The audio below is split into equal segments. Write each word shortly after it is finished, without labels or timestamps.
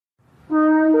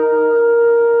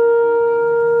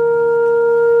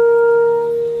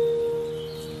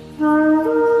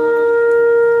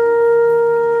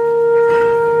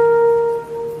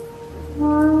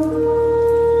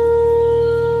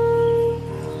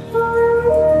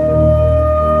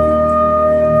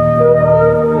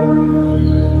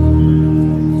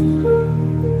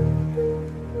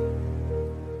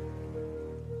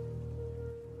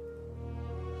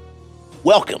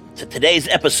Welcome to today's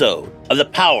episode of The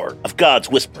Power of God's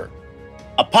Whisper,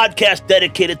 a podcast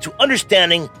dedicated to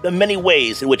understanding the many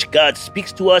ways in which God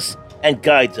speaks to us and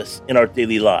guides us in our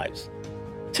daily lives.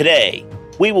 Today,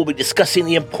 we will be discussing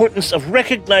the importance of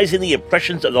recognizing the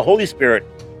impressions of the Holy Spirit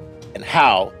and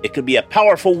how it can be a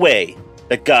powerful way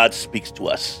that God speaks to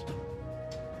us.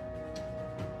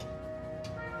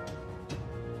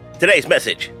 Today's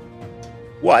message: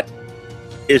 what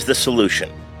is the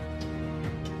solution?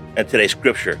 And today's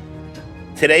scripture: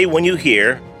 today when you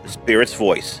hear the Spirit's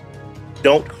voice,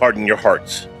 don't harden your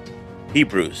hearts.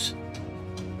 Hebrews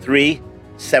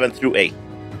 3:7-8.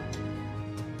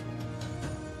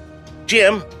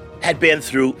 Jim had been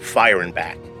through fire and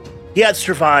back. He had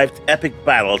survived epic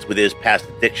battles with his past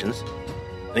addictions,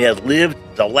 and he had lived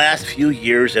the last few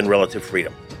years in relative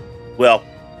freedom. Well,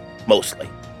 mostly.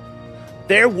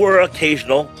 There were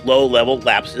occasional low-level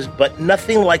lapses, but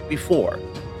nothing like before.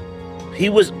 He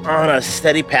was on a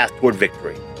steady path toward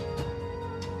victory.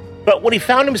 But when he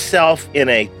found himself in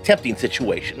a tempting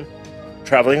situation,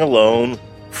 traveling alone,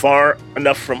 far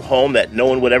enough from home that no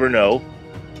one would ever know,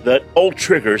 the old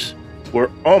triggers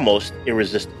were almost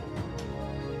irresistible.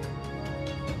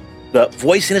 The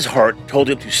voice in his heart told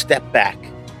him to step back,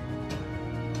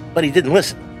 but he didn't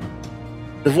listen.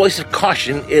 The voice of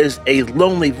caution is a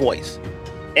lonely voice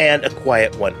and a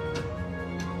quiet one,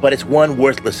 but it's one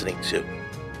worth listening to.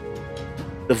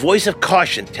 The voice of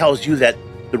caution tells you that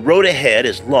the road ahead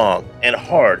is long and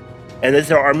hard, and that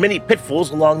there are many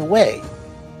pitfalls along the way.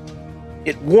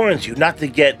 It warns you not to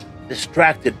get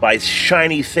distracted by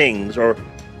shiny things or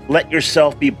let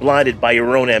yourself be blinded by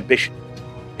your own ambition.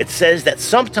 It says that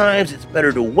sometimes it's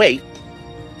better to wait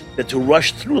than to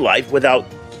rush through life without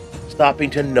stopping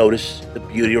to notice the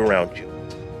beauty around you.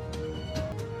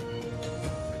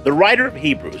 The writer of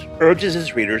Hebrews urges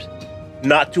his readers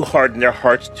not to harden their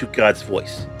hearts to God's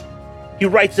voice. He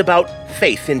writes about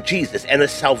faith in Jesus and the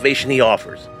salvation he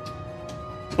offers.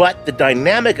 But the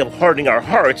dynamic of hardening our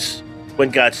hearts when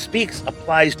God speaks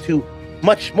applies to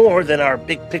much more than our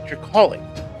big picture calling.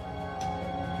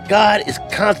 God is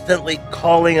constantly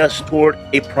calling us toward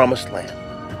a promised land,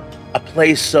 a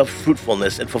place of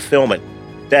fruitfulness and fulfillment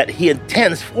that he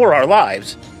intends for our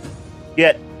lives,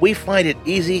 yet we find it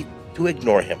easy to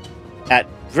ignore him at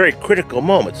very critical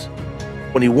moments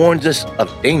when he warns us of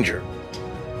danger.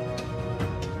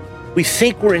 We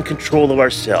think we're in control of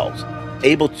ourselves,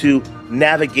 able to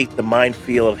navigate the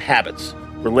minefield of habits,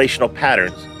 relational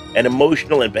patterns, and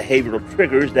emotional and behavioral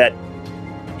triggers that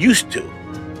used to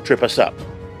trip us up.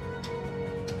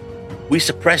 We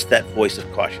suppress that voice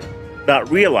of caution, not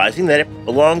realizing that it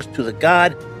belongs to the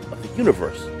God of the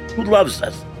universe, who loves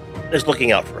us and is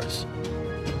looking out for us.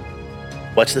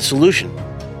 What's the solution?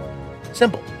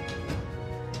 Simple.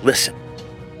 Listen.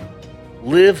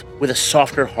 Live with a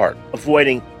softer heart,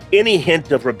 avoiding any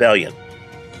hint of rebellion.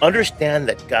 Understand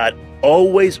that God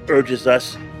always urges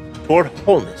us toward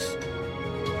wholeness.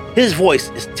 His voice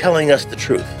is telling us the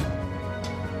truth.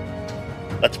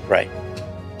 Let's pray.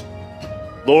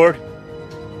 Lord,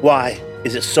 why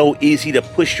is it so easy to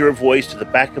push your voice to the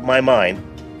back of my mind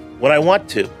when I want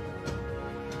to?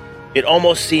 It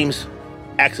almost seems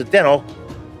accidental,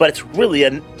 but it's really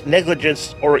a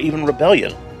negligence or even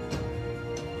rebellion.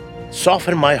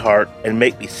 Soften my heart and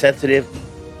make me sensitive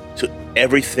to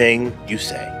everything you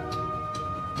say.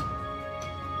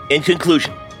 In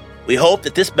conclusion, we hope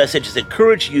that this message has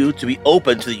encouraged you to be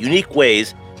open to the unique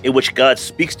ways in which God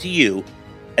speaks to you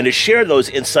and to share those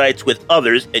insights with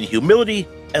others in humility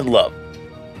and love.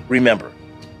 Remember,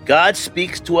 God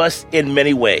speaks to us in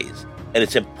many ways, and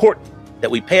it's important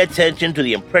that we pay attention to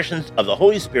the impressions of the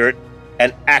Holy Spirit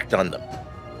and act on them.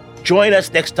 Join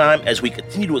us next time as we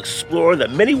continue to explore the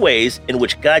many ways in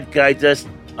which God guides us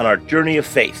on our journey of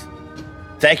faith.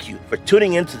 Thank you for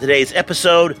tuning in to today's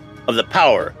episode of The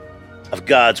Power of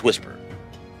God's Whisper.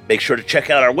 Make sure to check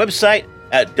out our website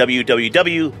at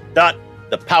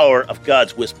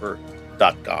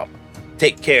www.thepowerofgodswhisper.com.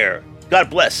 Take care,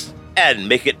 God bless, and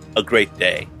make it a great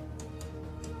day.